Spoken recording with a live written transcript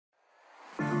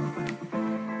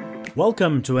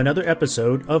Welcome to another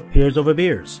episode of Peers Over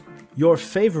Beers, your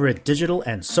favorite digital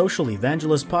and social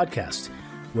evangelist podcast,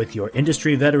 with your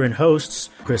industry veteran hosts,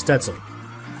 Chris Detzel.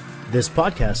 This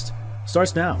podcast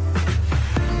starts now.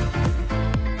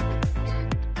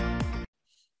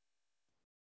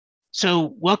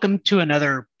 So welcome to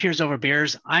another Peers Over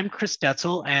Beers. I'm Chris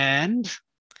Detzel, and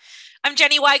I'm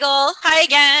Jenny Weigel. Hi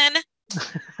again.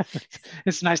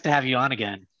 It's nice to have you on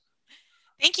again.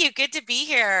 Thank you. Good to be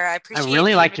here. I appreciate I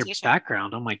really the liked your invitation.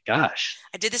 background. Oh my gosh.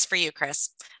 I did this for you, Chris.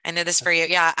 I did this for you.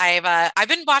 Yeah, I've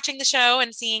been watching the show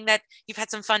and seeing that you've had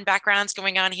some fun backgrounds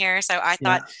going on here. So I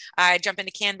thought I'd jump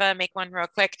into Canva, make one real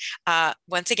quick.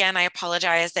 Once again, I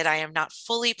apologize that I am not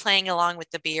fully playing along with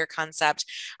the beer concept.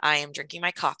 I am drinking my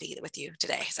coffee with you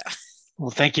today. So. Well,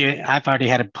 thank you. I've already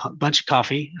had a bunch of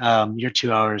coffee. You're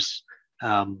 2 hours.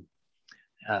 I'm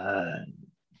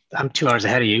 2 hours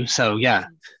ahead of you. So yeah.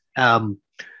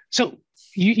 So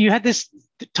you had this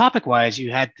topic-wise, you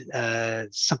had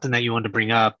something that you wanted to bring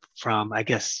up from, I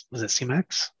guess, was it CMX?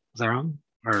 Was that wrong?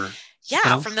 Or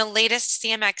yeah, from the latest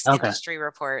CMX industry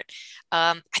report.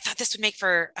 I thought this would make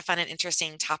for a fun and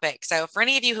interesting topic. So for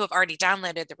any of you who have already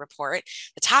downloaded the report,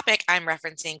 the topic I'm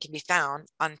referencing can be found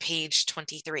on page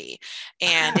 23.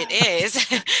 And it is,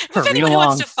 if anyone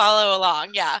wants to follow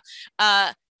along,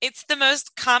 it's the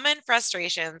most common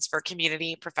frustrations for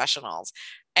community professionals.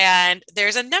 And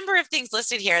there's a number of things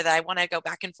listed here that I want to go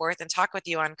back and forth and talk with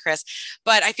you on, Chris.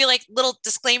 But I feel like little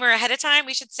disclaimer ahead of time,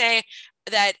 we should say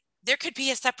that there could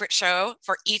be a separate show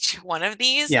for each one of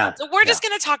these. Yeah. So we're just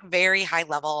going to talk very high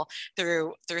level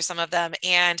through some of them.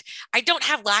 And I don't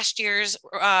have last year's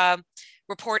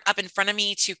report up in front of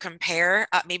me to compare.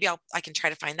 Maybe I can try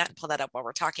to find that and pull that up while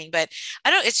we're talking. But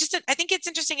I don't know. It's just I think it's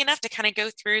interesting enough to kind of go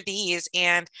through these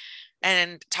and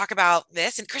talk about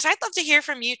this. And Chris, I'd love to hear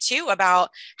from you too about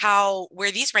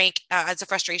where these rank as a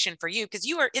frustration for you, because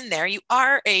you are in there. You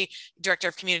are a director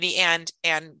of community and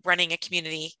running a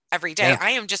community every day. Yeah.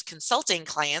 I am just consulting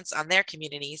clients on their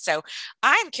community. So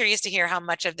I'm curious to hear how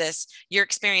much of this you're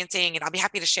experiencing, and I'll be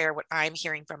happy to share what I'm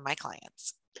hearing from my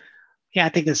clients. Yeah, I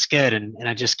think that's good. And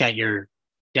I just got your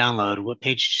download. What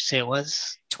page did you say it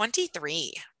was?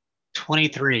 23.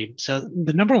 23. So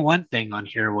the number one thing on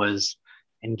here was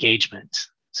engagement.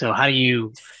 So how do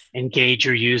you engage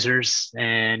your users?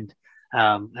 And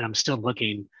I'm still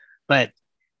looking, but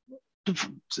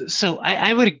so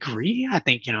I would agree. I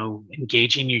think,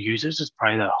 engaging your users is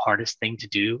probably the hardest thing to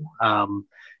do,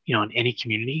 in any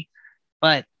community.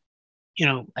 But,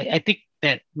 I think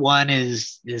that one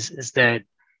is that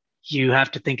you have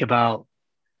to think about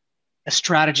a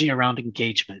strategy around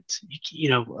engagement.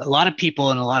 A lot of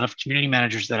people and a lot of community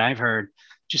managers that I've heard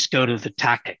just go to the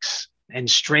tactics and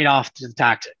straight off to the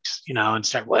tactics, and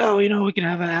start, we can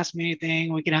have an Ask Me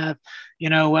Anything, we can have,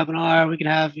 webinar, we can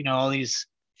have, all these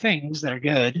things that are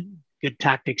good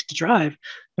tactics to drive.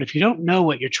 But if you don't know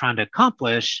what you're trying to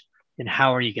accomplish, then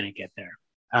how are you going to get there?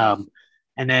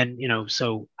 And then,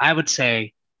 so I would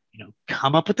say,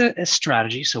 come up with a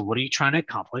strategy. So what are you trying to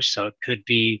accomplish? So it could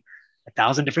be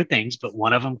 1,000 different things, but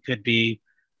one of them could be,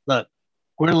 look,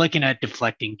 we're looking at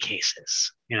deflecting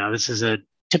cases. This is a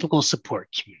typical support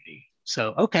community.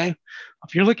 So, okay,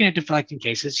 if you're looking at deflecting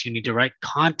cases, you need to write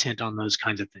content on those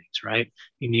kinds of things, right?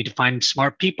 You need to find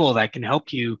smart people that can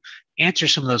help you answer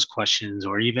some of those questions,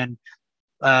 or even,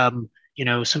 some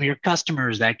of your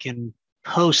customers that can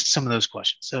post some of those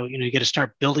questions. So, you got to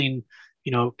start building,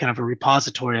 kind of a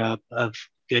repository of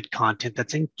good content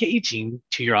that's engaging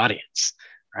to your audience,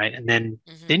 right? And then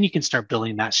you can start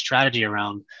building that strategy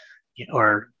around,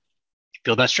 or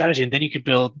build that strategy, and then you could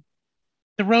build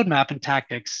the roadmap and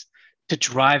tactics to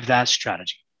drive that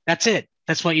strategy. That's it.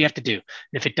 That's what you have to do. And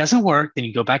if it doesn't work, then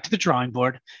you go back to the drawing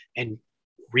board and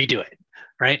redo it,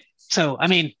 right? So, I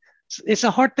mean, it's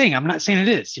a hard thing. I'm not saying it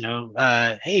is,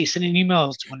 hey, sending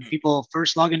emails when people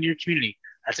first log into your community,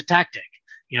 that's a tactic.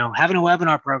 Having a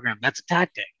webinar program, that's a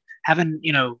tactic. Having,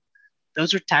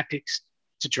 those are tactics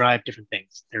to drive different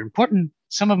things. They're important.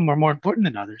 Some of them are more important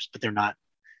than others, but they're not.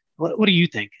 What do you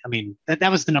think? I mean,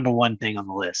 that was the number one thing on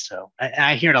the list. So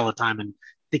I hear it all the time, and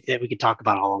think that we could talk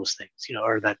about all those things,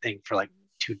 or that thing for like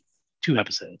two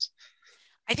episodes.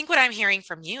 I think what I'm hearing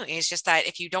from you is just that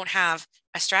if you don't have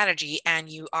a strategy and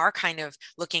you are kind of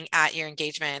looking at your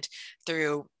engagement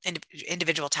through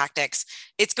individual tactics,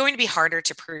 it's going to be harder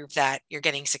to prove that you're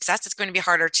getting success. It's going to be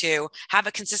harder to have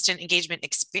a consistent engagement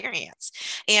experience.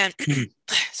 And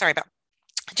sorry about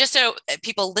just so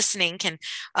people listening can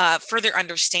further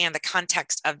understand the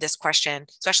context of this question,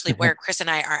 especially where Chris and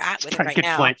I are at with it right Good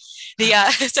now. point.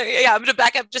 So yeah, I'm going to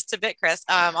back up just a bit, Chris,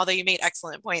 although you made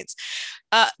excellent points.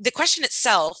 The question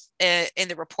itself in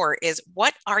the report is,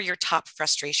 what are your top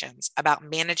frustrations about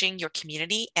managing your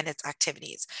community and its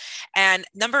activities? And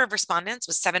number of respondents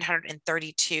was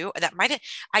 732. That might have,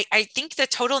 I think the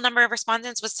total number of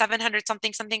respondents was 700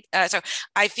 something. So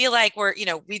I feel like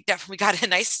we definitely got a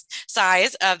nice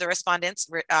size of the respondents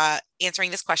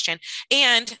answering this question.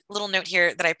 And little note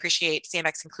here that I appreciate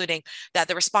CMX including, that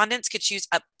the respondents could choose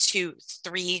up to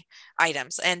 3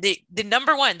 items. And the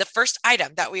number one, the first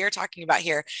item that we are talking about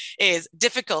here is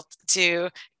difficult to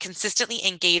consistently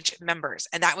engage members.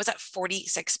 And that was at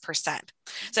 46%.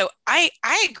 So I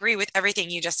agree with everything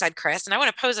you just said, Chris. And I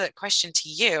want to pose a question to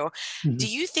you. Mm-hmm. Do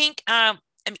you think,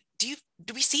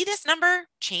 do we see this number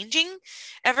changing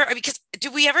ever? Because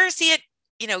do we ever see it,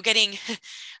 getting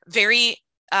very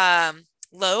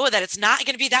low, that it's not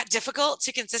going to be that difficult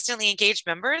to consistently engage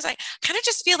members? I kind of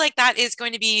just feel like that is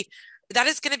going to be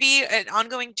an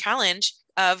ongoing challenge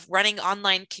of running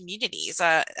online communities.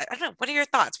 I don't know. What are your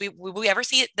thoughts? Will we ever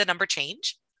see the number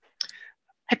change?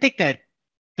 I think that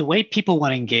the way people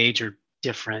want to engage are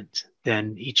different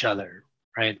than each other,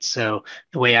 right? So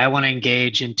the way I want to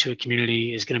engage into a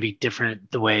community is going to be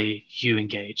different the way you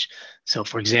engage. So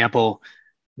for example,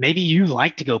 maybe you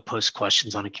like to go post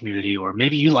questions on a community, or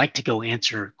maybe you like to go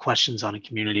answer questions on a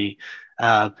community,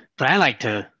 but I like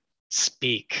to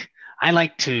speak. I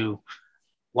like to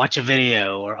watch a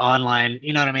video or online,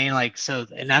 you know what I mean? Like, so,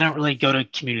 and I don't really go to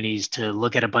communities to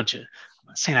look at a bunch of, I'm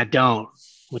not saying I don't,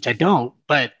 which I don't,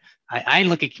 but I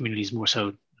look at communities more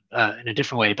so in a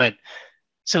different way. But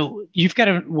so you've got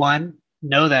to,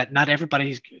 know that not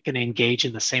everybody's going to engage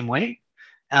in the same way.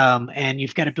 And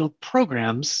you've got to build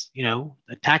programs,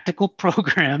 the tactical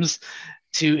programs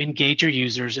to engage your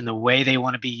users in the way they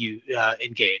want to be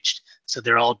engaged. So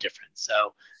they're all different.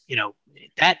 So,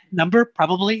 that number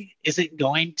probably isn't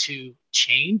going to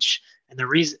change. And the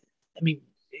reason,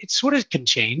 it sort of can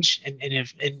change,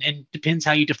 and depends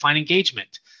how you define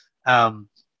engagement.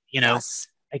 Yes.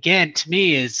 Again, to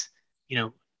me is,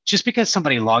 just because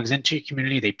somebody logs into your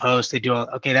community, they post, they do,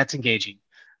 okay, that's engaging.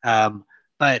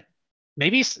 But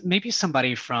maybe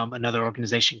somebody from another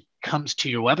organization comes to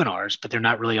your webinars, but they're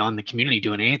not really on the community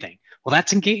doing anything. Well,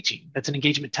 that's engaging. That's an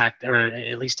engagement tactic, or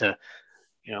at least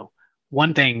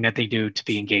one thing that they do to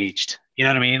be engaged. You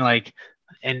know what I mean? Like,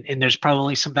 and there's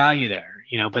probably some value there,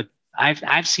 but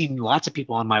I've seen lots of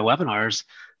people on my webinars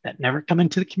that never come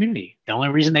into the community. The only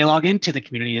reason they log into the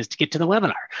community is to get to the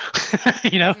webinar.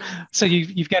 Mm-hmm. So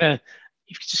you've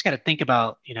just got to think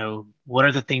about, what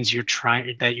are the things you're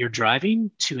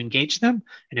driving to engage them.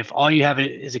 And if all you have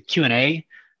is a Q&A,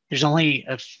 there's only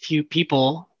a few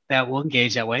people that will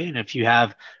engage that way. And if you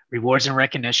have rewards and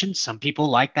recognition, some people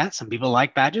like that. Some people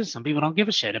like badges. Some people don't give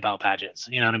a shit about badges.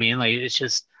 You know what I mean? Like, it's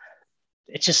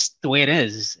just the way it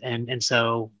is. And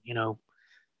so,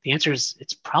 the answer is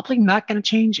it's probably not going to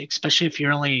change, especially if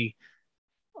you're only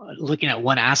looking at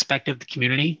one aspect of the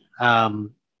community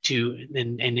and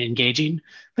engaging.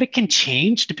 But it can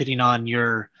change depending on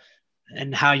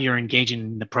how you're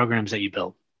engaging the programs that you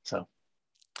build. So,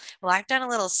 well, I've done a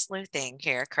little sleuthing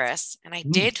here, Chris, and I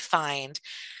did find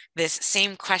this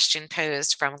same question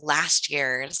posed from last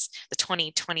year's, the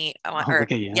 2020,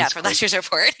 from last year's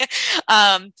report.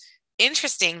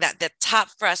 Interesting that the top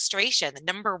frustration, the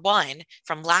number one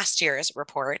from last year's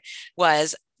report,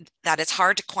 was that it's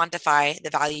hard to quantify the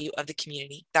value of the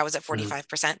community. That was at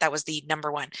 45%. That was the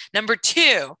number one. Number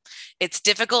two, it's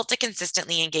difficult to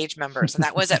consistently engage members. And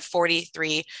that was at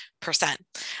 43%.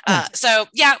 So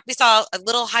yeah, we saw a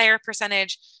little higher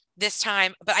percentage this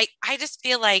time, but I just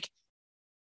feel like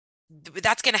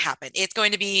that's going to happen.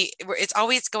 It's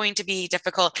always going to be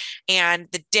difficult. And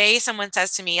the day someone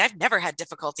says to me, I've never had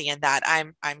difficulty in that,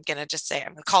 I'm going to just say, I'm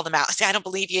going to call them out. Say, I don't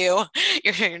believe you.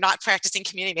 You're not practicing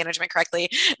community management correctly.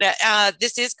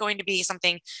 This is going to be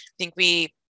something I think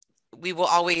we will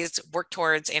always work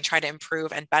towards and try to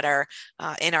improve and better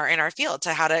in our field,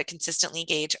 to how to consistently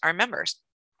engage our members.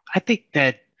 I think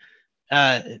that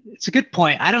it's a good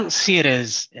point. I don't see it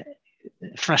as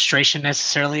frustration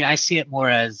necessarily. I see it more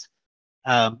as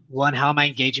one, how am I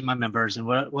engaging my members, and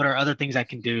what are other things I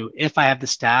can do if I have the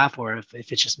staff, or if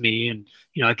it's just me and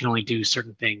I can only do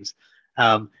certain things.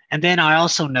 And then I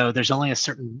also know there's only a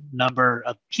certain number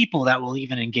of people that will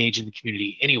even engage in the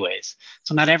community anyways.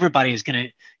 So not everybody is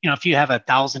going to, if you have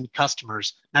 1,000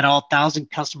 customers, not all 1,000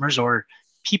 customers or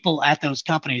people at those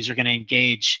companies are going to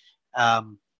engage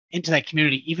into that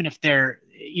community, even if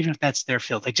that's their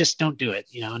field. They just don't do it,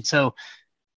 And so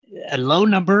a low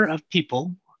number of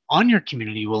people on your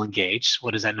community will engage.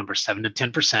 What is that number? 7 to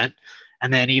 10%.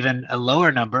 And then even a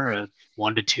lower number of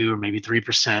 1 to 2 or maybe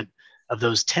 3% of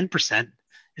those 10%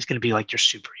 is going to be like your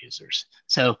super users.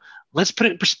 So let's put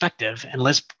it in perspective and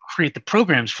let's create the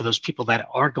programs for those people that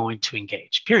are going to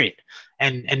engage, period.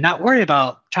 And not worry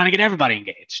about trying to get everybody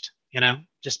engaged,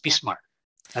 just be smart.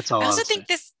 That's all. I also think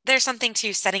there's something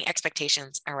to setting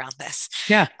expectations around this.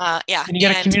 Yeah. Yeah. And you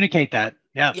got to communicate that.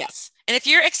 Yeah. Yes. And if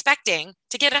you're expecting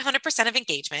to get 100% of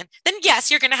engagement, then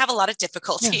yes, you're going to have a lot of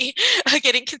difficulty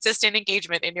getting consistent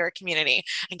engagement in your community.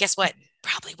 And guess what?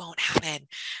 Probably won't happen.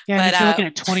 Yeah. But if you're looking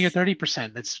at 20 or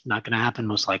 30%, that's not going to happen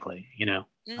most likely,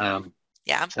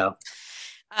 Yeah. So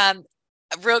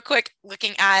real quick,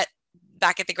 looking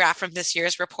back at the graph from this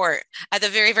year's report, at the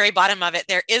very, very bottom of it,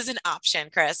 there is an option,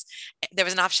 Chris. There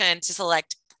was an option to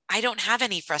select, I don't have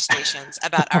any frustrations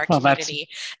about our community.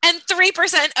 And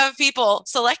 3% of people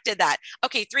selected that.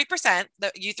 Okay, 3%,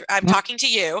 I'm talking to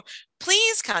you.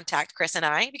 Please contact Chris and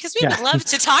I, because we would love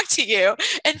to talk to you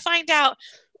and find out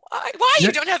why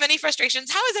you don't have any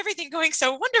frustrations. How is everything going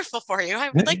so wonderful for you?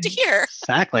 I would like to hear.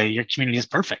 Exactly. Your community is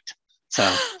perfect. So,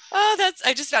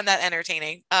 I just found that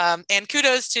entertaining. And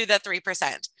kudos to the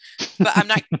 3%, but I'm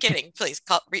not kidding. Please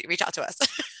reach out to us.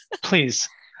 Please.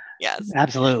 Yes,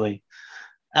 absolutely.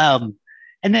 And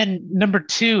then number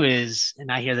 2 is,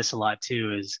 and I hear this a lot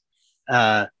too, is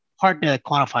hard to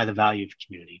quantify the value of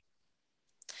community.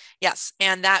 Yes,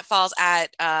 and that falls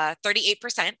at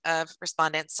 38% of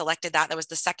respondents selected that. That was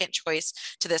the second choice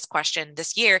to this question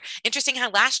this year. Interesting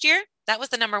how last year that was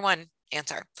the number 1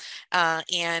 answer.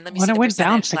 And let me see. It went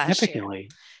down significantly.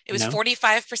 It was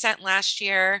 45% last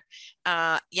year.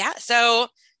 So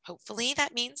hopefully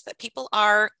that means that people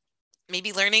are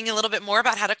maybe learning a little bit more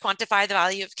about how to quantify the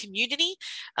value of community.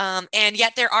 And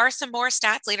yet there are some more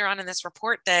stats later on in this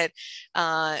report that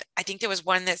I think there was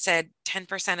one that said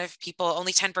 10% of people,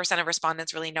 only 10% of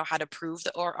respondents really know how to prove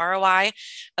the ROI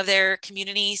of their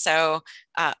community. So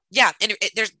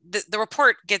the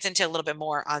report gets into a little bit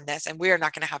more on this, and we are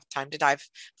not going to have time to dive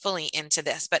fully into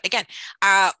this. But again,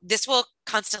 this will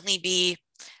constantly be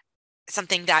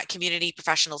something that community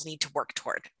professionals need to work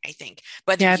toward, I think,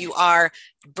 whether you are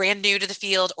brand new to the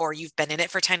field or you've been in it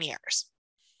for 10 years.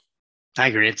 I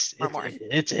agree. It's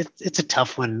a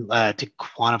tough one to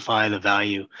quantify the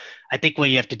value. I think what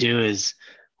you have to do is,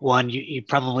 one, you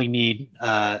probably need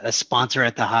a sponsor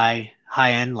at the high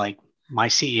end. Like my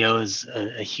CEO is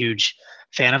a huge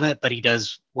fan of it, but he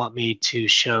does want me to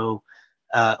show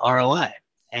ROI.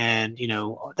 And,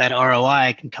 that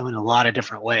ROI can come in a lot of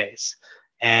different ways.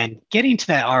 And getting to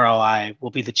that ROI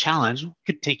will be the challenge. It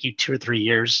could take you 2 or 3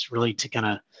 years really to kind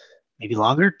of, maybe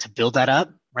longer, to build that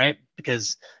up, right?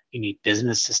 Because you need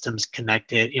business systems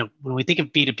connected. When we think of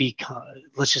B2B,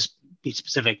 let's just be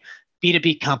specific,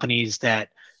 B2B companies that,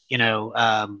 you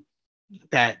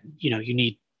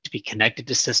need to be connected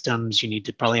to systems. You need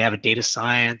to probably have a data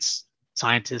scientist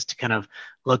to kind of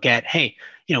look at, hey,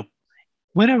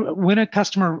 when a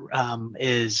customer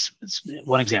is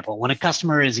one example, when a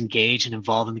customer is engaged and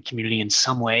involved in the community in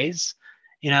some ways,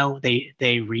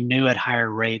 they renew at higher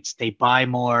rates, they buy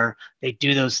more, they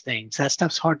do those things. That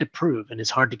stuff's hard to prove and it's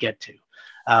hard to get to.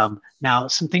 Now,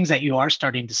 some things that you are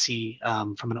starting to see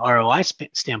from an ROI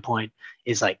standpoint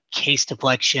is like case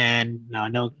deflection. Now, I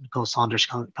know Nicole Saunders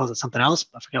calls it something else.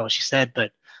 I forget what she said,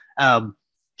 but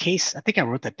case, I think I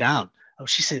wrote that down. Oh,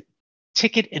 she said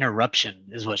ticket interruption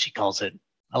is what she calls it.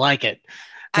 I like it.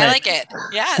 I like it.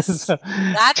 Yes.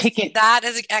 That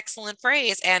is an excellent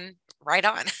phrase and right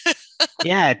on.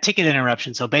 Yeah, ticket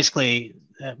interruption. So basically,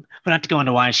 we don't have to go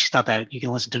into why she thought that. You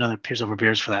can listen to another Peers Over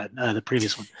Beers for that, the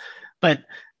previous one. But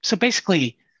so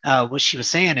basically, what she was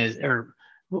saying is, or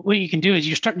what you can do is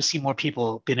you're starting to see more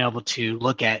people being able to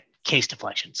look at case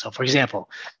deflection. So for example,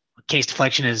 case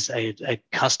deflection is a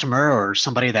customer or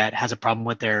somebody that has a problem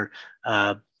with their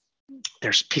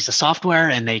piece of software,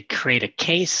 and they create a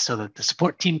case so that the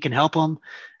support team can help them.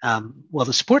 Well,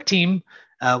 the support team,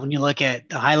 when you look at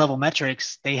the high level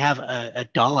metrics, they have a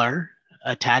dollar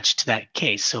attached to that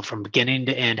case. So from beginning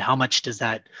to end, how much is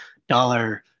that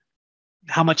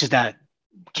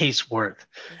case worth?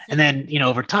 Mm-hmm. And then,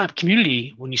 over time,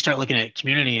 community, when you start looking at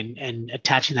community and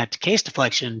attaching that to case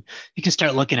deflection, you can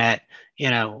start looking at,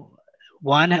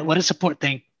 one, what does support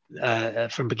think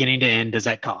from beginning to end does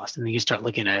that cost? And then you start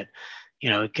looking at,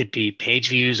 it could be page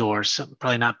views or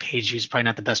probably not page views, probably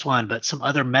not the best one, but some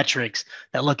other metrics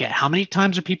that look at how many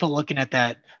times are people looking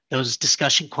at those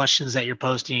discussion questions that you're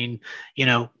posting,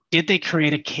 did they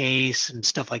create a case and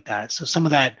stuff like that. So some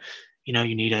of that, you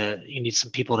need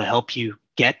some people to help you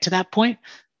get to that point.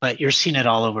 but you're seeing it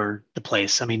all over the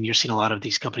place. I mean, you're seeing a lot of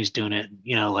these companies doing it,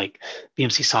 like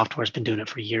BMC Software has been doing it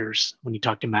for years when you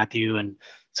talk to Matthew and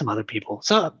some other people.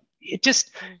 So it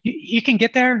just, you can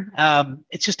get there.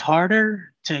 It's just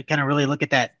harder to kind of really look at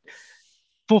that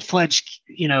full-fledged,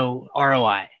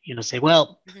 ROI, say,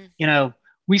 well,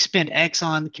 we spend X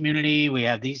on the community. We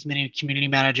have these many community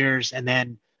managers, and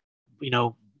then,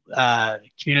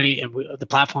 community and the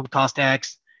platform cost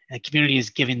X, and the community is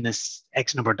giving this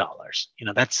X number of dollars.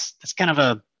 That's kind of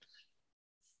a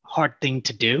hard thing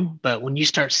to do. But when you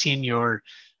start seeing your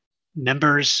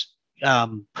members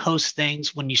post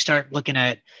things, when you start looking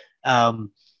at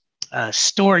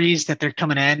stories that they're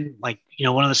coming in, like,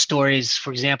 one of the stories,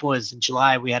 for example, is in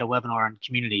July, we had a webinar on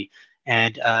community,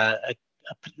 and a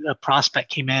prospect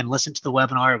came in, listened to the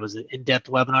webinar. It was an in-depth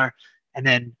webinar. And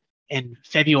then in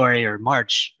February or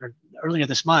March or earlier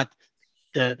this month,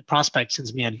 the prospect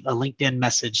sends me a LinkedIn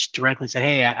message directly, said,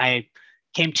 hey, I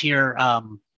came to your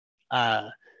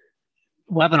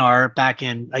webinar back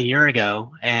in a year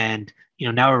ago, and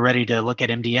now we're ready to look at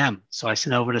MDM. So I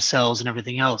sent over to sales and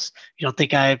everything else. You don't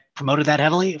think I promoted that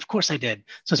heavily? Of course I did.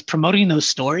 So it's promoting those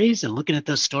stories and looking at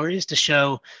those stories to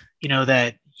show,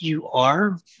 that you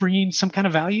are bringing some kind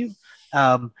of value.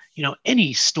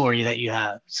 Any story that you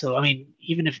have. So, I mean,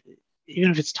 even if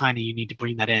it's tiny, you need to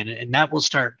bring that in, and that will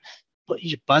start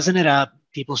buzzing it up.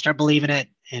 People start believing it,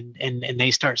 and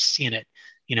they start seeing it.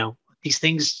 These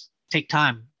things take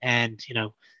time, and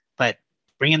but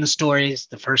bring in the stories.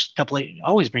 The first couple of,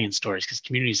 always bring in stories, because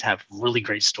communities have really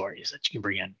great stories that you can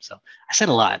bring in. So I said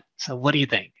a lot. So what do you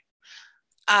think?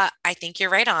 I think you're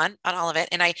right on all of it.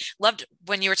 And I loved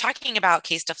when you were talking about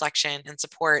case deflection and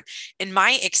support. In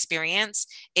my experience,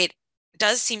 it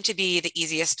does seem to be the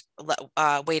easiest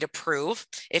way to prove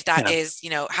if that is,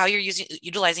 how you're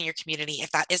utilizing your community,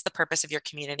 if that is the purpose of your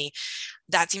community.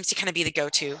 That seems to kind of be the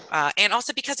go-to. And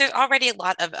also because there's already a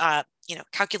lot of,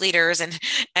 calculators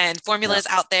and formulas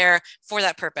out there for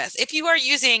that purpose. If you are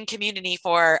using community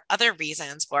for other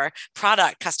reasons, for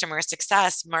product, customer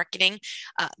success, marketing,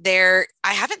 I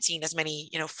haven't seen as many,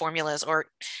 formulas or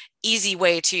easy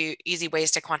ways to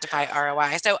quantify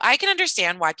ROI. So I can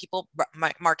understand why people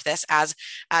mark this as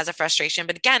a frustration.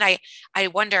 But again, I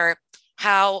wonder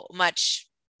how much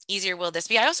easier will this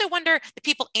be? I also wonder the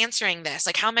people answering this,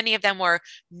 like how many of them were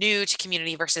new to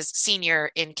community versus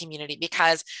senior in community,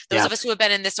 because those of us who have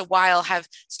been in this a while have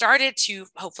started to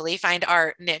hopefully find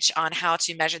our niche on how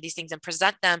to measure these things and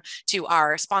present them to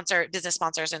our business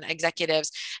sponsors and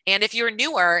executives. And if you're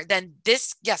newer, then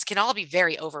this, can all be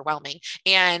very overwhelming.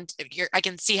 And I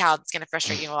can see how it's going to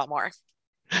frustrate you a lot more.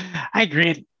 I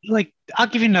agree. Like, I'll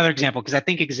give you another example, because I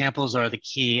think examples are the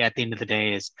key at the end of the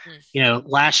day. Is,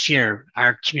 last year,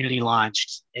 our community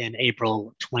launched in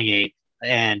April 28th.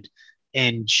 And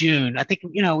in June, I think,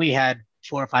 we had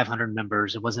 400 or 500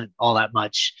 members. It wasn't all that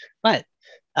much. But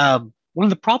one of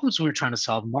the problems we were trying to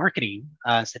solve, marketing,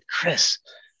 said, Chris,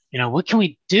 what can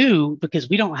we do? Because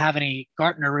we don't have any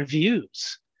Gartner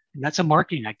reviews. And that's a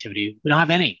marketing activity. We don't have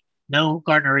any, no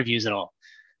Gartner reviews at all.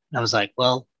 And I was like,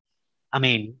 well, I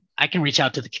mean, I can reach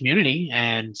out to the community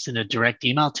and send a direct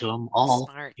email to them all,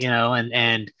 Smart.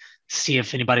 and see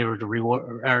if anybody were to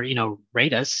reward or,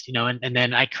 rate us, and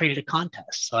then I created a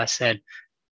contest. So I said,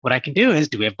 what I can do is,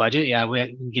 do we have budget? Yeah, we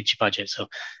can get you budget. So,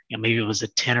 maybe it was a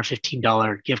 $10 or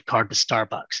 $15 gift card to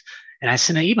Starbucks. And I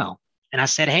sent an email and I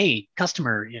said, hey,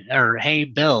 customer, or hey,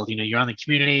 Bill, you're on the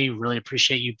community. Really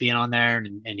appreciate you being on there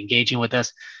and engaging with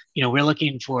us. We're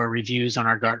looking for reviews on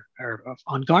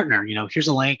on Gartner. Here's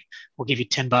a link. We'll give you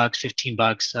 $10,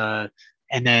 $15,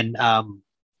 and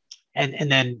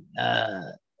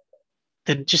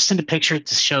then just send a picture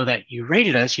to show that you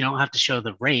rated us. You don't have to show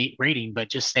the rating, but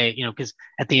just say, because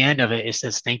at the end of it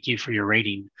says thank you for your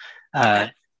rating.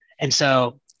 And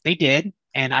so they did,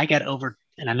 and I got over.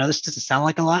 And I know this doesn't sound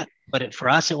like a lot, but for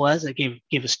us it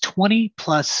gave us 20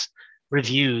 plus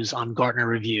reviews on Gartner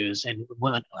reviews, and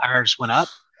when ours went up.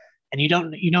 And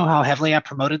you know how heavily I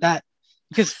promoted that,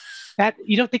 because that,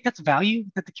 you don't think that's value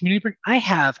that the community brings. I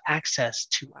have access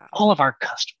to all of our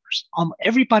customers,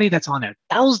 everybody that's on there,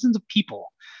 thousands of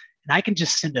people, and I can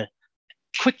just send a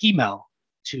quick email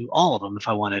to all of them if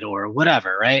I wanted, or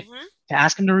whatever, right? Mm-hmm. To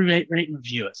ask them to rate and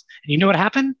review us. And you know what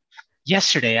happened?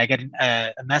 Yesterday, I got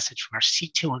a message from our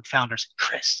C2 and founder saying,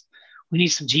 Chris, we need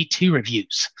some G2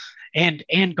 reviews and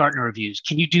Gartner reviews.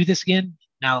 Can you do this again?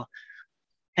 Now,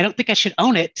 I don't think I should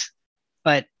own it,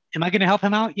 but am I going to help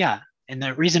him out? Yeah. And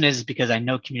the reason is because I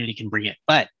know community can bring it,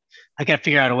 but I got to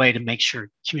figure out a way to make sure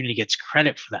community gets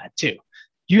credit for that too.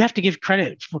 You have to give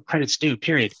credit for credit's due,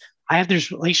 period. I have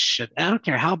this relationship. I don't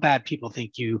care how bad people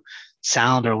think you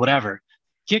sound or whatever.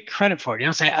 get credit for it. You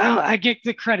don't say, oh, I get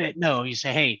the credit. No, you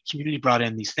say, hey, community brought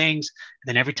in these things. And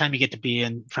then every time you get to be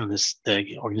in front of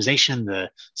the organization, the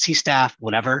C staff,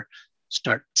 whatever,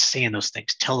 start saying those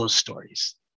things, tell those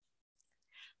stories.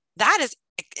 That is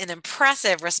an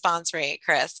impressive response rate,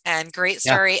 Chris, and great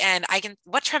story. Yeah. And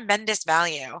what tremendous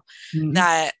value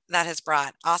that has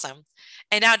brought. Awesome.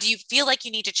 And now, do you feel like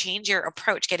you need to change your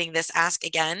approach getting this ask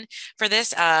again for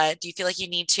this? Do you feel like you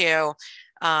need to,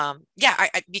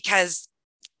 because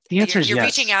the answer is you're yes.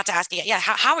 reaching out to ask again. Yeah.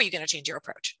 How are you going to change your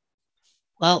approach?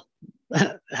 Well,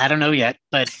 I don't know yet,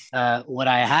 but what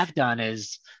I have done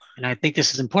is, and I think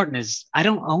this is important, is I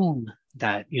don't own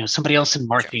that. Somebody else in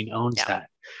marketing owns that.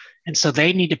 And so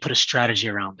they need to put a strategy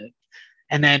around it.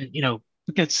 And then,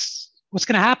 because what's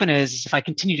going to happen is if I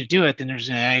continue to do it, then there's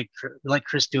let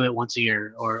Chris do it once a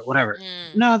year or whatever.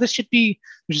 No, there should be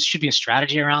a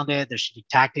strategy around it. There should be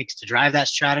tactics to drive that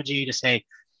strategy to say,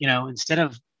 instead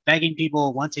of begging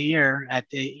people once a year at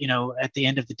the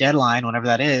end of the deadline, whenever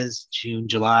that is, June,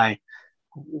 July,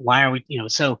 why are we,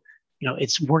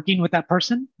 it's working with that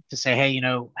person to say, hey,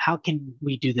 how can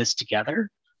we do this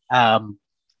together? And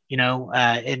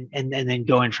then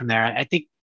going from there. I think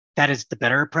that is the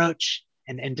better approach.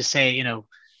 And to say,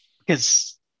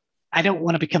 because I don't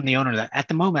want to become the owner of that. At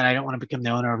the moment, I don't want to become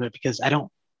the owner of it because I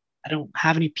don't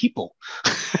have any people.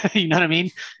 You know what I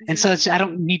mean? And so I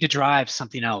don't need to drive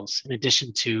something else in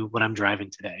addition to what I'm driving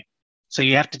today. So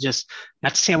you have to just,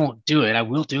 not to say I won't do it, I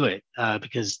will do it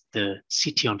because the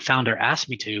CTO and founder asked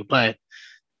me to, but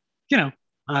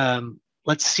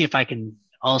let's see if I can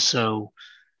also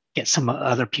get some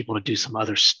other people to do some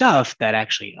other stuff that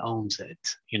actually owns it.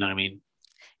 You know what I mean?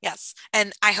 Yes.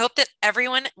 And I hope that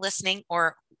everyone listening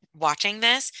or watching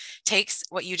this takes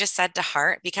what you just said to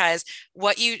heart, because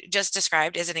what you just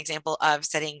described is an example of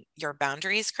setting your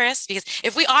boundaries, Chris. Because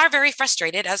if we are very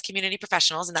frustrated as community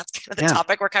professionals, and that's kind of the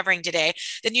topic we're covering today,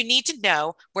 then you need to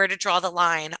know where to draw the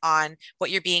line on what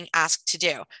you're being asked to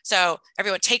do. So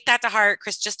everyone take that to heart.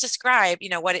 Chris just described,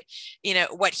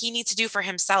 what he needs to do for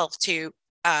himself to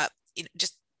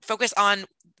just focus on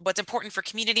what's important for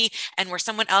community, and where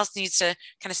someone else needs to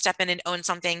kind of step in and own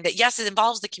something that, yes, it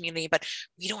involves the community, but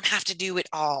we don't have to do it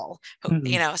all.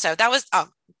 So that was a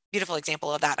beautiful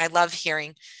example of that. I love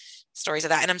hearing stories of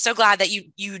that. And I'm so glad that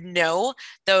you know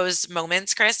those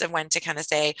moments, Chris, of when to kind of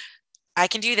say, I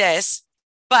can do this,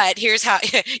 but here's how,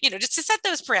 just to set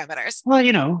those parameters. Well,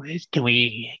 can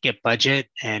we get budget,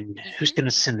 and who's going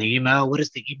to send the email? What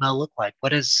does the email look like?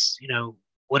 What is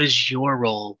your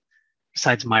role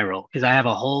besides my role? Because I have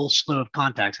a whole slew of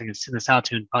contacts I can send this out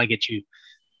to and probably get you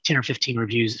 10 or 15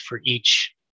 reviews for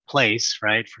each place,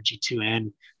 right? For G2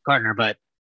 and Gartner. But,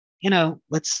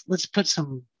 let's put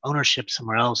some ownership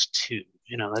somewhere else too.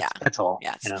 That's all.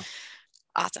 Yes.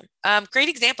 Awesome. Great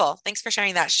example. Thanks for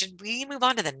sharing that. Should we move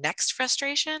on to the next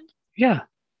frustration? Yeah.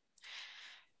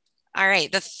 All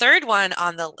right. The third one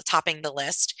on topping the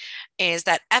list is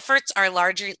that efforts are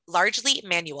largely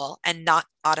manual and not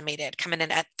automated, coming in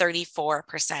at 34%.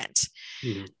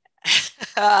 Mm-hmm.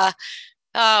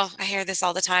 I hear this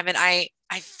all the time, and I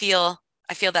feel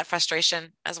that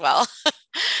frustration as well.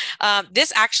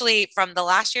 This actually, from the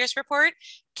last year's report,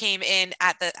 came in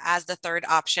as the third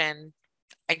option.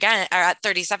 Again, are at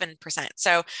 37%.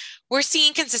 So we're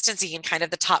seeing consistency in kind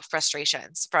of the top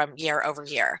frustrations from year over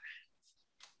year.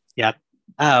 Yeah.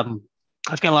 I've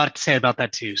got a lot to say about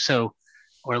that too. So,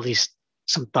 or at least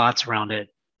some thoughts around it.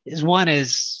 One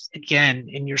is, again,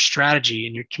 in your strategy,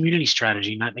 in your community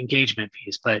strategy, not an engagement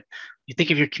piece, but you think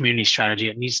of your community strategy,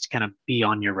 it needs to kind of be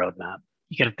on your roadmap.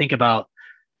 You got to think about,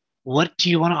 what do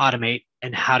you want to automate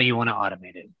and how do you want to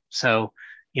automate it? So,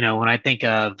 when I think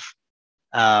of,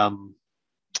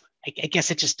 I guess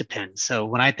it just depends. So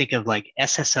when I think of like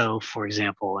SSO, for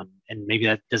example, and maybe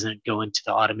that doesn't go into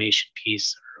the automation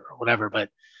piece or whatever, but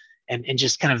and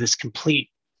just kind of this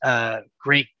complete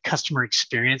great customer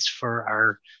experience for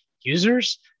our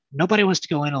users. Nobody wants to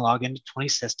go in and log into 20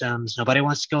 systems. Nobody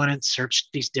wants to go in and search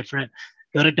these different,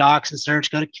 go to Docs and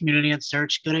search, go to Community and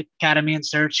search, go to Academy and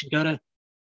search, and go to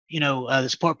the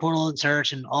support portal and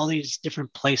search, and all these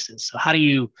different places. So how do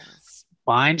you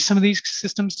bind some of these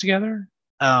systems together?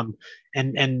 And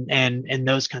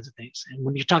those kinds of things. And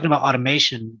when you're talking about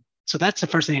automation, so that's the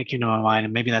first thing that came to my mind,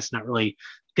 and maybe that's not really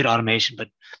good automation, but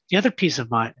the other piece of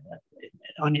mine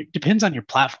depends on your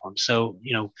platform. So,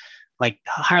 like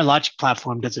Higher Logic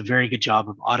platform does a very good job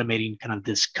of automating kind of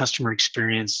this customer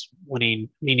experience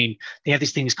meaning they have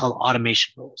these things called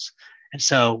automation rules. And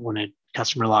so when a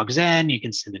customer logs in, you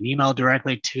can send an email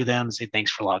directly to them and say,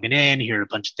 thanks for logging in. Here are a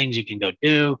bunch of things you can go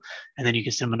do. And then you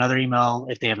can send them another email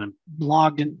if they haven't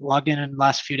logged in the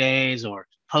last few days, or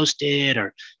Post-it,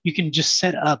 or you can just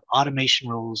set up automation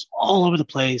rules all over the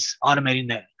place, automating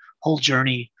the whole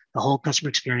journey, the whole customer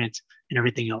experience, and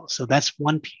everything else. So that's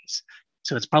one piece.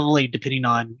 So it's probably depending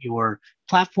on your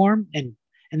platform. And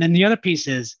then the other piece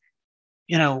is,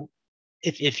 you know,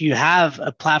 if you have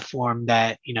a platform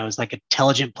that, you know, is like an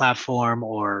intelligent platform,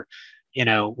 or, you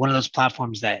know, one of those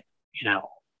platforms that, you know,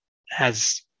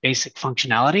 has basic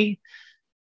functionality,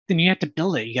 then you have to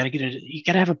build it. You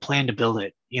got to have a plan to build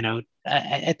it. You know,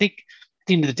 I think at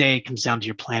the end of the day, it comes down to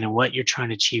your plan and what you're trying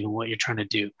to achieve and what you're trying to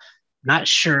do. Not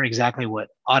sure exactly what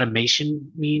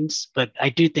automation means, but I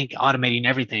do think automating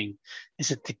everything is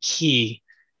the key.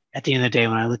 At the end of the day,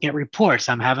 when I look at reports,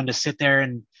 I'm having to sit there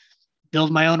and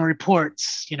build my own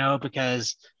reports, you know,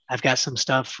 because I've got some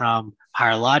stuff from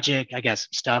Higher Logic, I got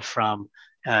some stuff from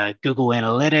Google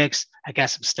Analytics, I got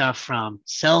some stuff from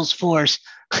Salesforce.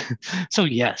 So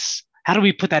yes, how do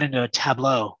we put that into a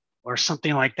Tableau or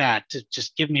something like that to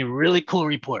just give me really cool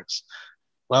reports?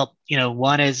 Well, you know,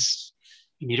 one is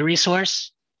you need a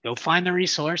resource. Go find the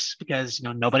resource, because, you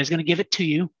know, nobody's going to give it to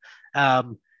you,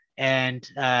 and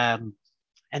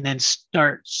then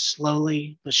start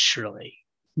slowly but surely.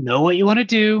 Know what you want to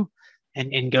do,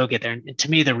 and go get there. And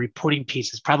to me, the reporting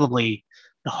piece is probably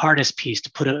the hardest piece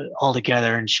to put it all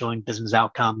together and showing business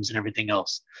outcomes and everything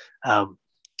else,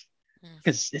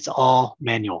 because it's all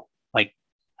manual. Like,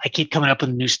 I keep coming up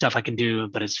with new stuff I can do,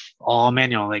 but it's all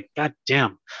manual. Like, God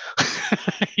damn,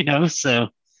 you know. So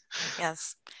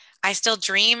Yes, I still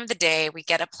dream the day we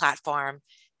get a platform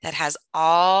that has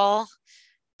all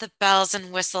the bells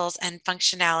and whistles and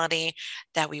functionality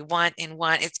that we want in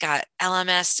one. It's got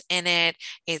LMS in it.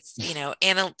 It's, you know,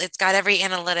 it's got every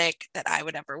analytic that I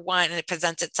would ever want, and it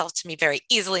presents itself to me very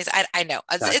easily. So I know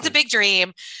it's a big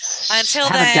dream. Until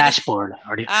have then, a dashboard.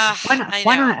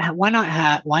 Why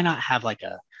not have like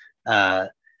a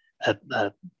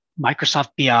Microsoft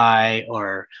BI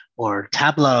or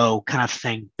Tableau kind of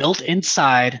thing built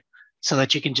inside, so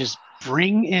that you can just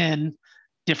bring in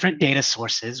different data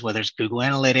sources, whether it's Google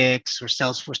Analytics or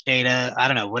Salesforce data, I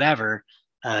don't know, whatever,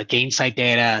 Gainsight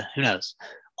data, who knows?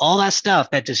 All that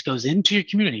stuff that just goes into your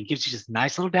community gives you just a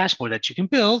nice little dashboard that you can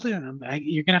build. And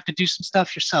you're gonna have to do some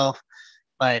stuff yourself,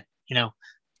 but, you know,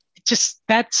 it just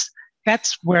that's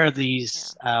where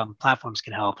these platforms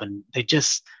can help. And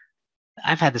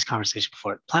I've had this conversation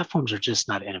before. Platforms are just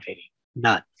not innovating.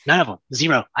 None of them.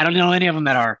 Zero. I don't know any of them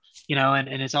that are, you know, and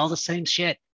it's all the same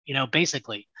shit, you know,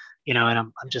 basically. You know, and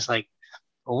I'm just like,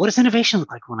 well, what does innovation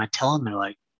look like? When I tell them, they're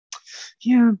like,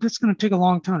 yeah, that's going to take a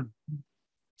long time.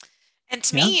 And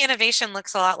to me, innovation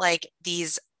looks a lot like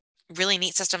these really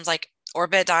neat systems like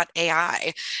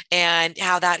Orbit.ai, and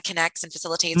how that connects and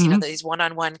facilitates, you know, these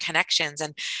one-on-one connections.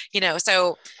 And, you know,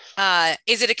 so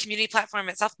is it a community platform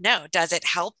itself? No. Does it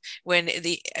help when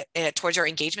towards your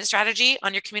engagement strategy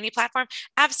on your community platform?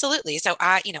 Absolutely. So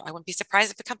I wouldn't be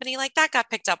surprised if a company like that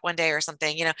got picked up one day or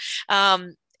something, you know.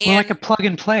 Well, like a plug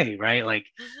and play, right? Like,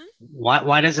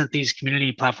 why doesn't these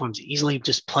community platforms easily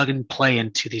just plug and play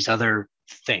into these other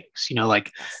things? You know,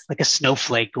 like a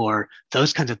Snowflake or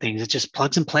those kinds of things. It just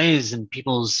plugs and plays in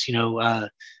people's, you know,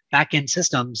 back end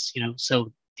systems. You know,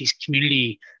 so these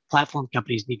community platform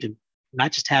companies need to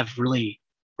not just have really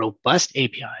robust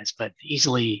APIs, but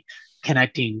easily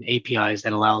connecting APIs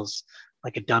that allows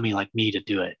like a dummy like me to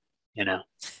do it. You know.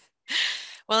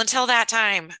 Well, until that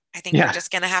time, I think we're just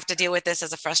going to have to deal with this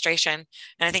as a frustration.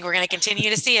 And I think we're going to continue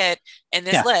to see it in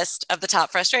this list of the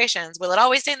top frustrations. Will it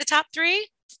always stay in the top 3?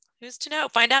 Who's to know?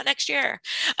 Find out next year.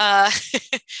 Good chance.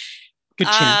 All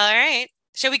right.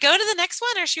 Shall we go to the next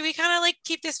one, or should we kind of like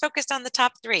keep this focused on the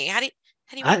top 3? How do you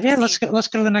want to proceed? Let's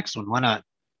go to the next one. Why not?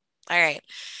 All right.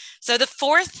 So the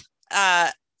fourth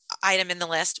item in the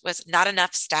list was not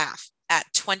enough staff at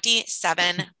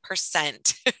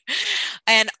 27%.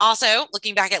 And also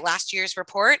looking back at last year's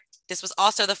report, this was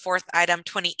also the fourth item,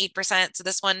 28%. So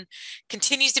this one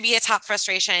continues to be a top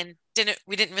frustration.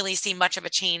 We didn't really see much of a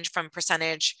change from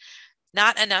percentage.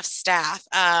 Not enough staff.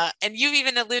 And you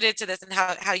even alluded to this and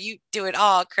how you do it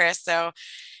all, Chris. So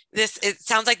it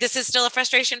sounds like this is still a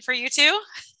frustration for you too.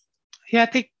 Yeah, I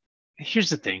think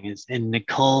here's the thing is, and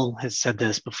Nicole has said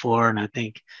this before, and I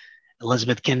think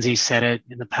Elizabeth Kinsey said it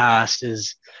in the past,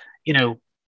 is, you know,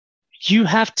 you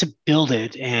have to build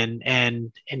it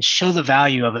and show the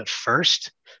value of it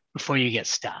first before you get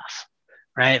staff,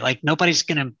 right? Like nobody's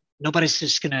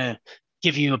just gonna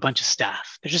give you a bunch of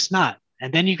staff. They're just not.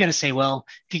 And then you got to say, well,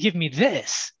 if you give me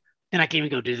this, then I can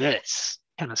even go do this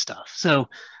kind of stuff. So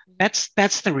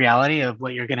that's the reality of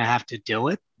what you're going to have to deal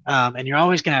with. And you're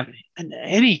always going to have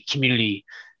any community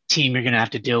team you're going to have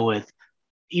to deal with,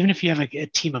 even if you have a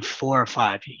team of 4 or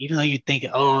 5, even though you think,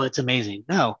 oh, it's amazing.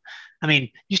 No, I mean,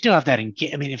 you still have that. I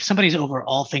mean, if somebody's over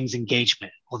all things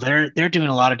engagement, well, they're doing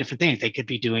a lot of different things. They could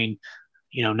be doing,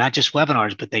 not just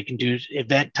webinars, but they can do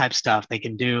event type stuff. They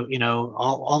can do,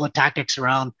 all the tactics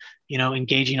around,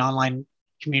 engaging online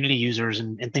community users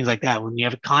and things like that. When you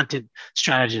have a content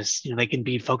strategist, they can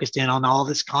be focused in on all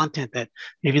this content that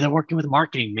maybe they're working with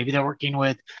marketing, maybe they're working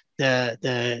with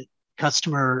the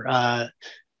customer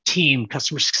team,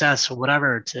 customer success or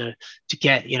whatever to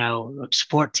get, a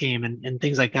support team and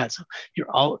things like that. So you're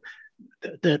all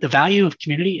the value of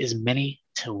community is many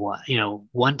to one,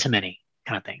 one to many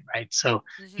kind of thing, right? So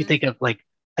you think of like,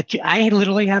 I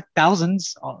literally have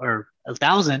thousands or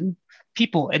 1,000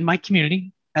 people in my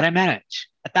community that I manage.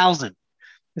 1,000.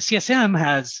 The CSM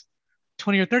has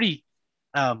 20 or 30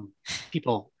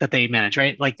 people that they manage,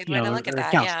 right? Like, Good way to look at that,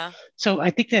 accounts. yeah. So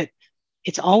I think that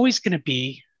it's always going to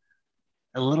be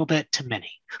a little bit to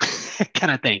many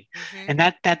kind of thing. And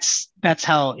that's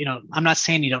how, I'm not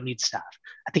saying you don't need staff.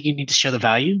 I think you need to show the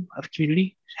value of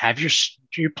community, have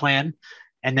your plan.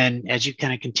 And then as you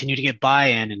kind of continue to get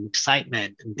buy-in and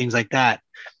excitement and things like that,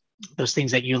 those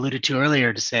things that you alluded to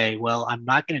earlier to say, well, I'm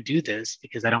not going to do this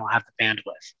because I don't have the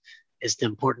bandwidth is the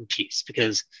important piece,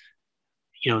 because,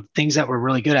 things that we're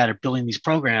really good at are building these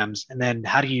programs. And then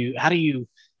how do you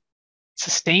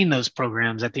sustain those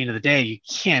programs at the end of the day? You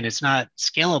can't. It's not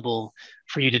scalable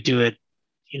for you to do it,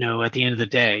 at the end of the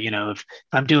day. If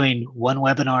I'm doing one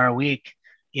webinar a week,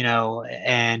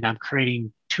 and I'm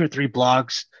creating 2 or 3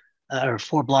 blogs or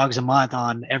 4 blogs a month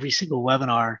on every single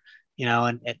webinar,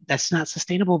 and that's not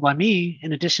sustainable by me,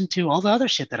 in addition to all the other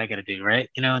shit that I got to do, right?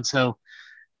 And so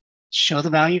show the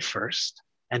value first,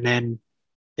 and then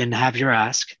have your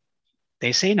ask.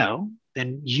 They say no,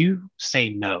 then you say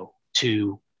no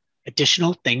to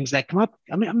additional things that come up.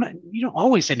 I mean, you don't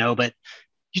always say no, but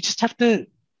you just have to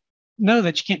know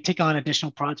that you can't take on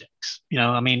additional projects.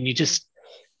 I mean, you just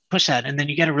push that. And then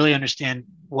you got to really understand,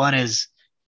 one is,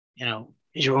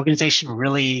 is your organization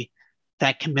really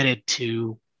that committed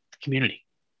to the community,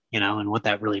 and what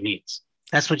that really means?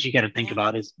 That's what you got to think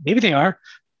about, is maybe they are.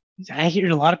 I hear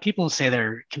a lot of people say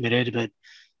they're committed, but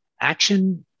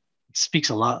action speaks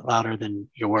a lot louder than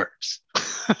your words.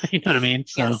 You know what I mean?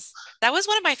 So. Yes. That was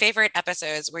one of my favorite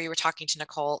episodes where you were talking to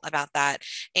Nicole about that,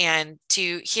 and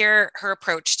to hear her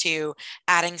approach to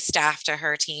adding staff to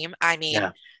her team. I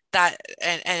mean, that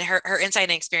and her insight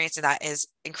and experience in that is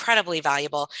incredibly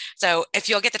valuable. So if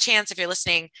you'll get the chance, if you're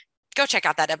listening, go check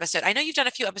out that episode. I know you've done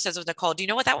a few episodes with Nicole. Do you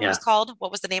know what that one was called?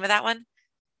 What was the name of that one?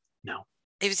 No.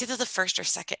 It was either the first or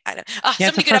second. I don't.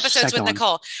 So many good episodes with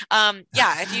Nicole.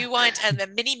 If you want a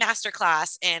mini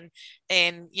masterclass in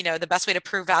the best way to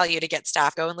prove value to get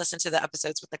staff, go and listen to the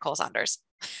episodes with Nicole Saunders.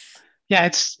 Yeah,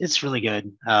 it's really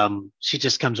good. She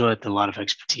just comes with a lot of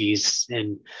expertise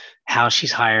in how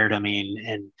she's hired. I mean,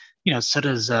 and so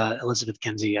does Elizabeth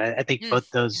Kenzie. I think both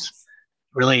those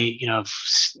really,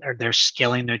 they're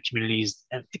scaling their communities,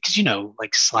 because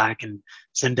like Slack and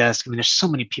Zendesk. I mean, there's so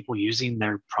many people using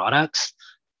their products.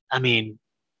 I mean,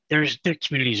 their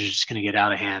communities are just going to get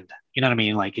out of hand. You know what I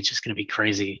mean? Like, it's just going to be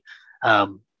crazy. But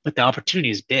the opportunity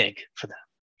is big for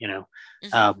them.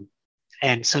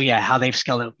 And so, how they've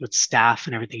scaled it with staff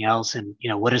and everything else. And,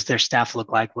 what does their staff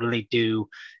look like? What do they do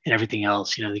and everything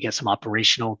else? They got some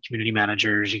operational community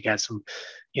managers. You got some,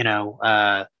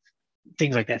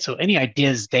 things like that. So any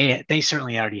ideas, they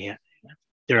certainly already have.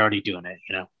 They're already doing it,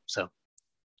 so.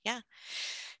 Yeah.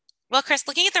 Well, Chris,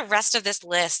 looking at the rest of this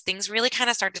list, things really kind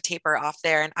of start to taper off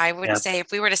there. And I would say,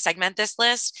 if we were to segment this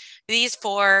list, these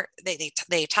 4,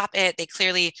 they top it. They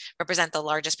clearly represent the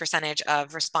largest percentage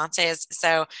of responses.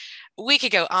 So we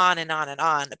could go on and on and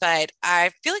on, but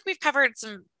I feel like we've covered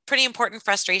some pretty important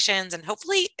frustrations and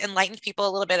hopefully enlightened people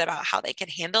a little bit about how they can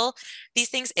handle these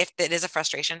things if it is a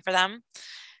frustration for them.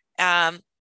 And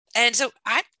so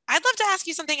I'd love to ask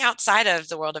you something outside of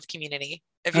the world of community,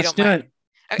 if you don't mind.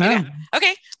 Okay. No.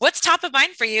 Okay. What's top of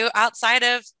mind for you outside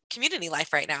of community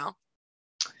life right now?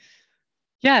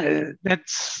 Yeah,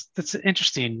 that's an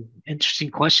interesting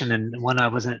question, and one I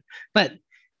wasn't, but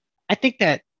I think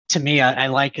that, to me, I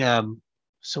like,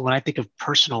 so when I think of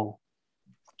personal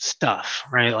stuff,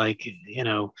 right? Like,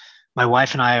 my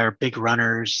wife and I are big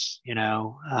runners, I'm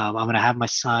going to have my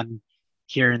son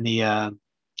here in the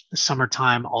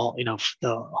summertime,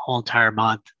 the whole entire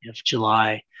month of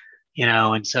July,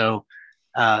 and so,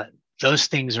 those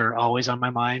things are always on my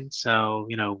mind. So,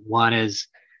 one is,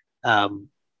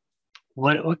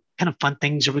 what kind of fun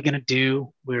things are we going to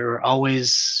do? We're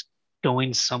always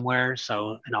going somewhere.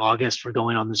 So in August, we're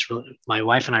going on this, my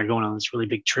wife and I are going on this really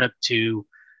big trip to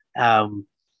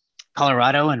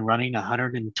Colorado and running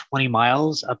 120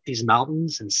 miles up these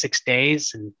mountains in 6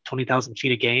 days and 20,000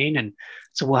 feet of gain. And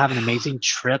so we'll have an amazing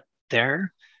trip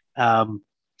there. Um,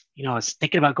 I was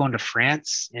thinking about going to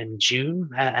France in June.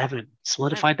 I haven't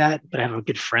solidified that, but I have a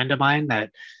good friend of mine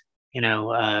that,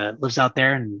 lives out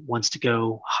there and wants to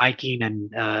go hiking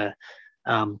and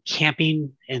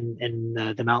camping in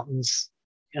the mountains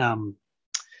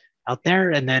out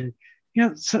there. And then,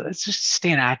 so it's just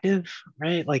staying active,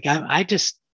 right? Like I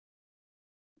just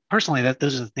personally,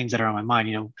 those are the things that are on my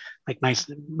mind. Like my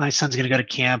son's going to go to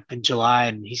camp in July,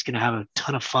 and he's going to have a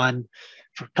ton of fun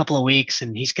for a couple of weeks,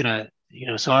 and he's going to,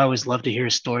 so I always love to hear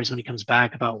his stories when he comes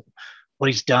back about what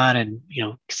he's done. And,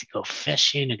 because he goes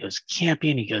fishing, he goes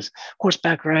camping, he goes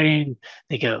horseback riding,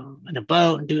 they go in a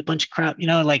boat and do a bunch of crap,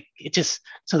 like it just,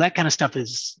 so that kind of stuff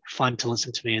is fun to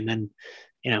listen to me. And then,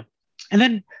 and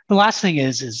then the last thing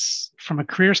is from a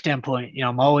career standpoint,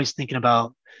 I'm always thinking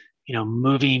about,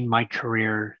 moving my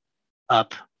career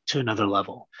up to another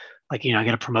level. Like, I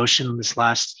got a promotion this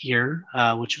last year,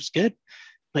 which was good,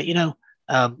 but,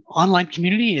 online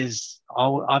community is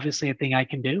obviously a thing I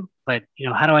can do, but,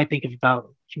 how do I think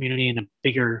about community in a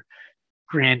bigger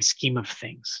grand scheme of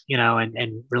things,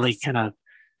 and really kind of,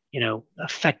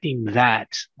 affecting that,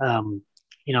 and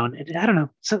I don't know.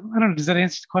 So I don't know. Does that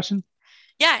answer the question?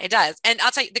 Yeah, it does. And I'll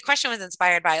tell you, the question was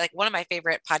inspired by like one of my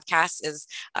favorite podcasts is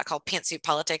called Pantsuit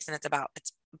Politics, and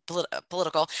it's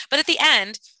political. But at the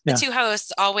end, the two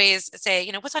hosts always say,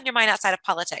 what's on your mind outside of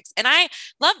politics? And I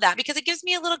love that because it gives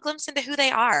me a little glimpse into who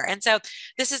they are. And so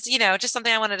this is, just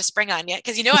something I wanted to spring on you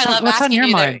because, I love asking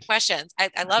you the questions. I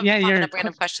love popping up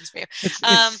random questions for you.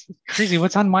 It's crazy.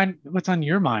 What's on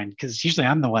your mind? Because usually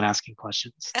I'm the one asking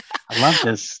questions. I love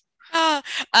this.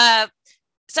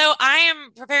 So I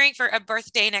am preparing for a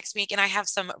birthday next week, and I have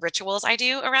some rituals I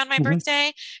do around my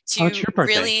birthday to your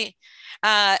birthday? Really.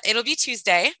 It'll be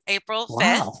Tuesday, April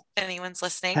 5th. If anyone's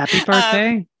listening, happy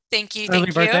birthday! Thank you,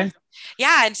 Early birthday. You.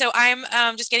 Yeah, and so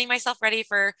I'm just getting myself ready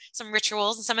for some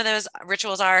rituals, and some of those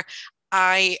rituals are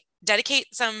I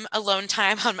dedicate some alone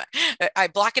time I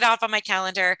block it off on my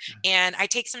calendar, and I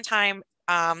take some time.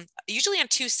 Usually on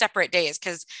 2 separate days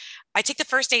because I take the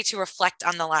first day to reflect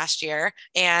on the last year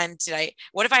and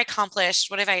what have I accomplished?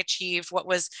 What have I achieved? What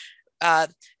was,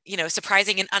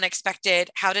 surprising and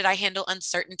unexpected? How did I handle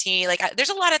uncertainty? There's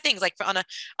a lot of things like on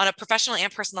a professional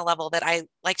and personal level that I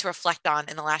like to reflect on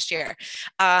in the last year.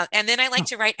 And then I like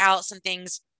to write out some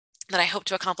things that I hope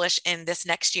to accomplish in this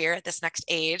next year, at this next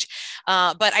age.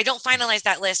 But I don't finalize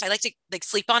that list. I like to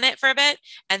sleep on it for a bit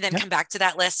and then come back to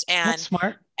that list and That's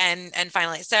smart. And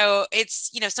finally. So it's,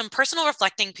 some personal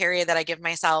reflecting period that I give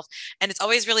myself. And it's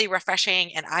always really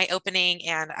refreshing and eye-opening.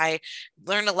 And I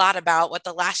learned a lot about what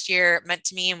the last year meant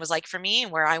to me and was like for me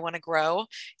and where I want to grow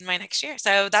in my next year.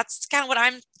 So that's kind of what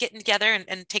I'm getting together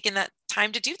and taking that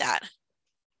time to do that.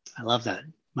 I love that.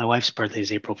 My wife's birthday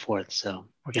is April 4th. So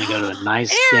we're going to go to a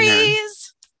nice Aries. dinner.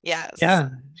 Yes. Yeah.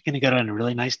 We're going to go to a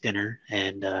really nice dinner.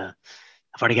 And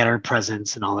I've already got her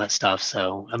presents and all that stuff.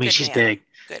 So, I mean, she's big.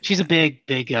 She's a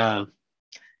big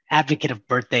advocate of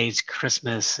birthdays,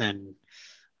 Christmas, and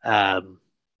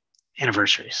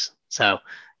anniversaries. So,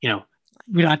 we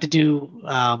don't have to do,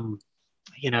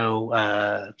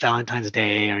 Valentine's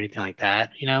Day or anything like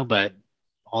that, but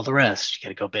all the rest, you got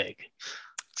to go big.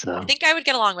 So I think I would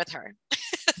get along with her.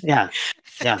 Yeah.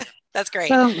 That's great.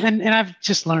 Well, and I've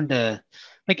just learned to,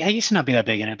 I used to not be that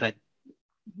big in it, but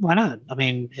why not? I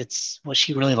mean, it's what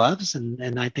she really loves.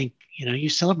 And I think, you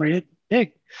celebrate it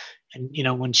big.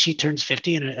 And, when she turns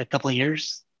 50 in a couple of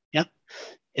years,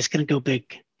 it's going to go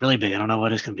big, really big. I don't know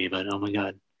what it's going to be, but oh my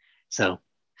God. So.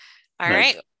 All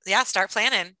right. Yeah. Start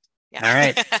planning. Yeah. All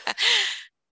right.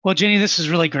 Well, Jenny, this is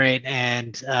really great.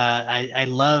 And I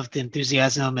love the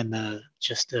enthusiasm and the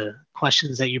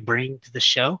questions that you bring to the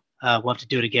show. We'll have to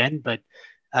do it again, but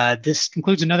this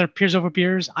concludes another Peers Over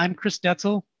Beers. I'm Chris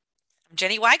Detzel. I'm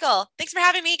Jenny Weigel. Thanks for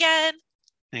having me again.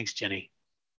 Thanks, Jenny.